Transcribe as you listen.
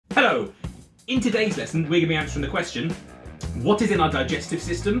In today's lesson, we're going to be answering the question, what is in our digestive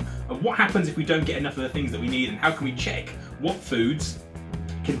system, and what happens if we don't get enough of the things that we need, and how can we check what foods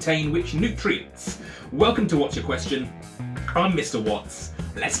contain which nutrients? Welcome to What's Your Question? I'm Mr. Watts.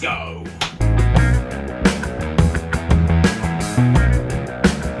 Let's go!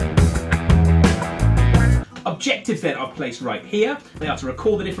 Objectives then are placed right here. They are to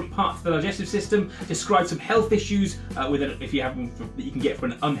recall the different parts of the digestive system, describe some health issues if you have them that you can get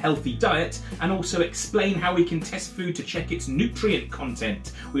from an unhealthy diet, and also explain how we can test food to check its nutrient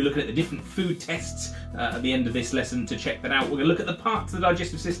content. We're looking at the different food tests at the end of this lesson to check that out. We're going to look at the parts of the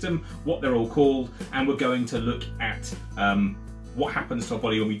digestive system, what they're all called, and we're going to look at what happens to our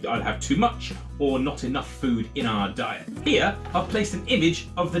body when we either have too much or not enough food in our diet. Here, I've placed an image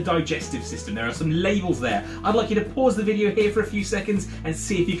of the digestive system. There are some labels there. I'd like you to pause the video here for a few seconds and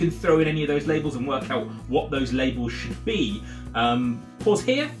see if you can throw in any of those labels and work out what those labels should be. Pause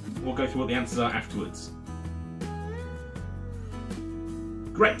here, we'll go through what the answers are afterwards.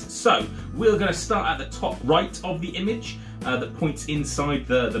 Great, so we're going to start at the top right of the image that points inside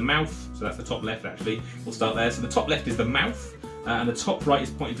the mouth. So that's the top left actually. We'll start there. So the top left is the mouth. And the top right is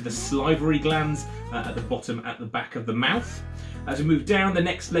pointing to the salivary glands at the bottom at the back of the mouth. As we move down, the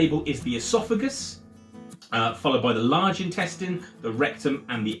next label is the esophagus, followed by the large intestine, the rectum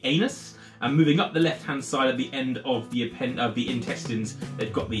and the anus. And moving up the left-hand side at the end of the intestines,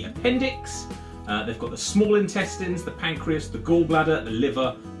 they've got the appendix, they've got the small intestines, the pancreas, the gallbladder, the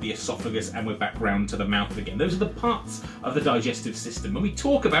liver, the esophagus, and we're back round to the mouth again. Those are the parts of the digestive system. When we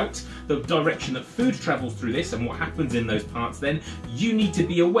talk about the direction that food travels through this and what happens in those parts, then you need to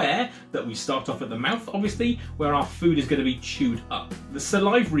be aware that we start off at the mouth, obviously, where our food is going to be chewed up. The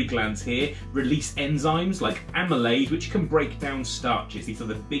salivary glands here release enzymes like amylase, which can break down starches. These are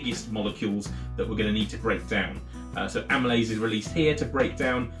the biggest molecules that we're going to need to break down. So amylase is released here to break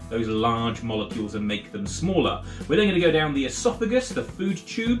down those large molecules and make them smaller. We're then going to go down the esophagus, the food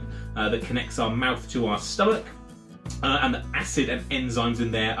tube that connects our mouth to our stomach, and the acid and enzymes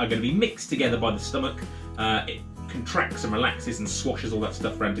in there are going to be mixed together by the stomach. It contracts and relaxes and swashes all that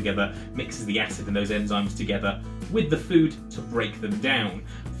stuff around together, mixes the acid and those enzymes together with the food to break them down.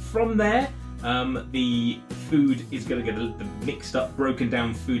 From there, the food is going to get the mixed up, broken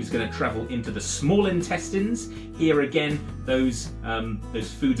down food is going to travel into the small intestines. Here again, those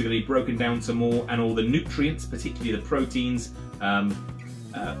foods are going to be broken down some more, and all the nutrients, particularly the proteins,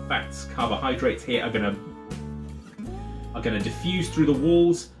 fats, carbohydrates here are going to diffuse through the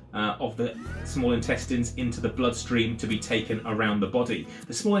walls of the small intestines into the bloodstream to be taken around the body.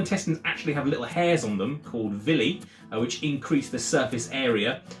 The small intestines actually have little hairs on them called villi, which increase the surface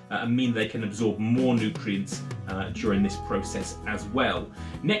area and mean they can absorb more nutrients during this process as well.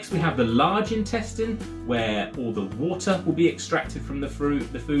 Next we have the large intestine, where all the water will be extracted from the food.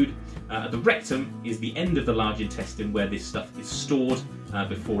 The rectum is the end of the large intestine where this stuff is stored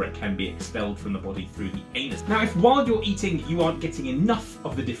before it can be expelled from the body through the anus. Now, if while you're eating you aren't getting enough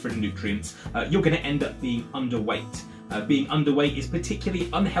of the different nutrients, you're going to end up being underweight. Being underweight is particularly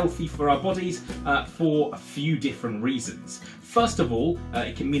unhealthy for our bodies for a few different reasons. First of all,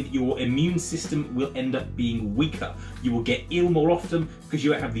 it can mean that your immune system will end up being weaker. You will get ill more often because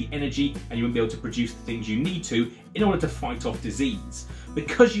you won't have the energy and you won't be able to produce the things you need to in order to fight off disease.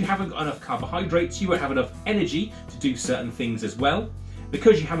 Because you haven't got enough carbohydrates, you won't have enough energy to do certain things as well.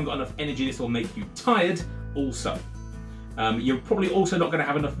 Because you haven't got enough energy, this will make you tired also. You're probably also not going to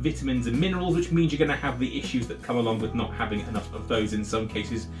have enough vitamins and minerals, which means you're going to have the issues that come along with not having enough of those in some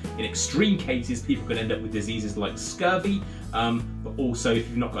cases. In extreme cases, people can end up with diseases like scurvy, but also if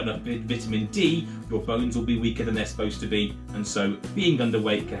you've not got enough vitamin D, your bones will be weaker than they're supposed to be, and so being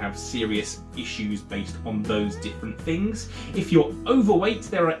underweight can have serious issues based on those different things. If you're overweight,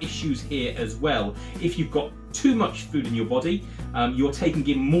 there are issues here as well. If you've got too much food in your body, you're taking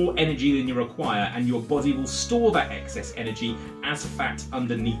in more energy than you require, and your body will store that excess energy as fat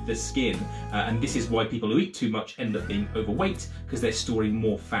underneath the skin. And this is why people who eat too much end up being overweight, because they're storing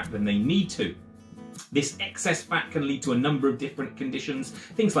more fat than they need to. This excess fat can lead to a number of different conditions,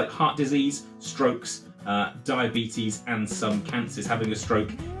 things like heart disease, strokes, diabetes, and some cancers. Having a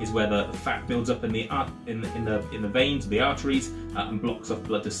stroke is where the fat builds up in the veins, the arteries, and blocks off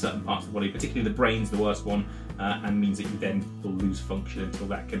blood to certain parts of the body, particularly the brain's the worst one, and means that you then will lose function until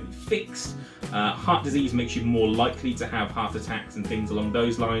that can be fixed. Heart disease makes you more likely to have heart attacks and things along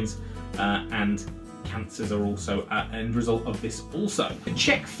those lines, and cancers are also an end result of this also. To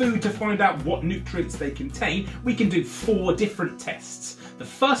check food to find out what nutrients they contain, we can do 4 different tests. The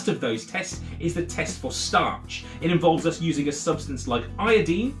first of those tests is the test for starch. It involves us using a substance like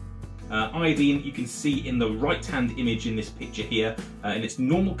iodine, Iodine you can see in the right hand image in this picture here in its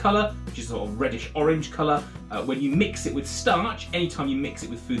normal colour, which is sort of reddish orange colour. When you mix it with starch, anytime you mix it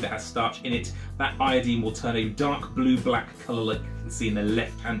with food that has starch in it, that iodine will turn a dark blue-black colour like you can see in the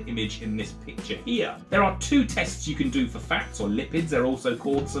left-hand image in this picture here. There are two tests you can do for fats, or lipids they're also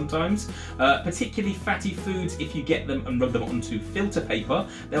called sometimes. Particularly fatty foods, if you get them and rub them onto filter paper,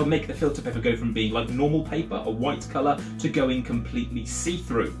 they'll make the filter paper go from being like normal paper, a white colour, to going completely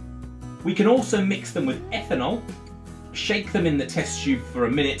see-through. We can also mix them with ethanol, shake them in the test tube for a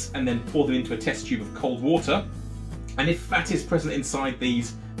minute and then pour them into a test tube of cold water, and if fat is present inside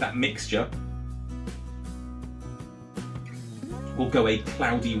that mixture will go a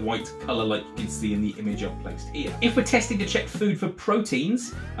cloudy white colour like you can see in the image I've placed here. If we're testing to check food for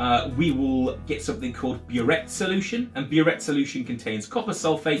proteins, we will get something called burette solution, and burette solution contains copper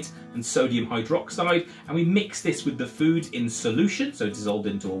sulfate and sodium hydroxide, and we mix this with the food in solution, so dissolved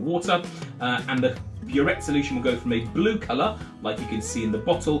into a water, and the burette solution will go from a blue colour, like you can see in the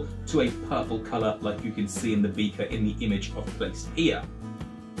bottle, to a purple colour, like you can see in the beaker in the image I've placed here.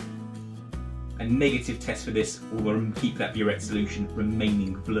 A negative test for this will keep that burette solution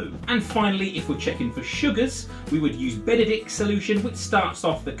remaining blue. And finally, if we're checking for sugars, we would use Benedict solution, which starts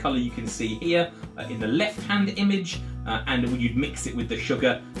off the colour you can see here in the left-hand image, and you'd mix it with the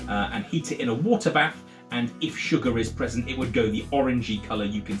sugar and heat it in a water bath, and if sugar is present, it would go the orangey colour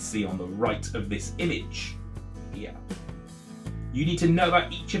you can see on the right of this image here. You need to know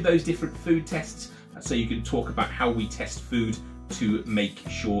about each of those different food tests so you can talk about how we test food to make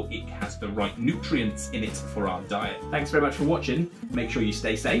sure it has the right nutrients in it for our diet. Thanks very much for watching. Make sure you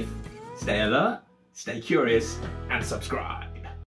stay safe, stay alert, stay curious, and subscribe.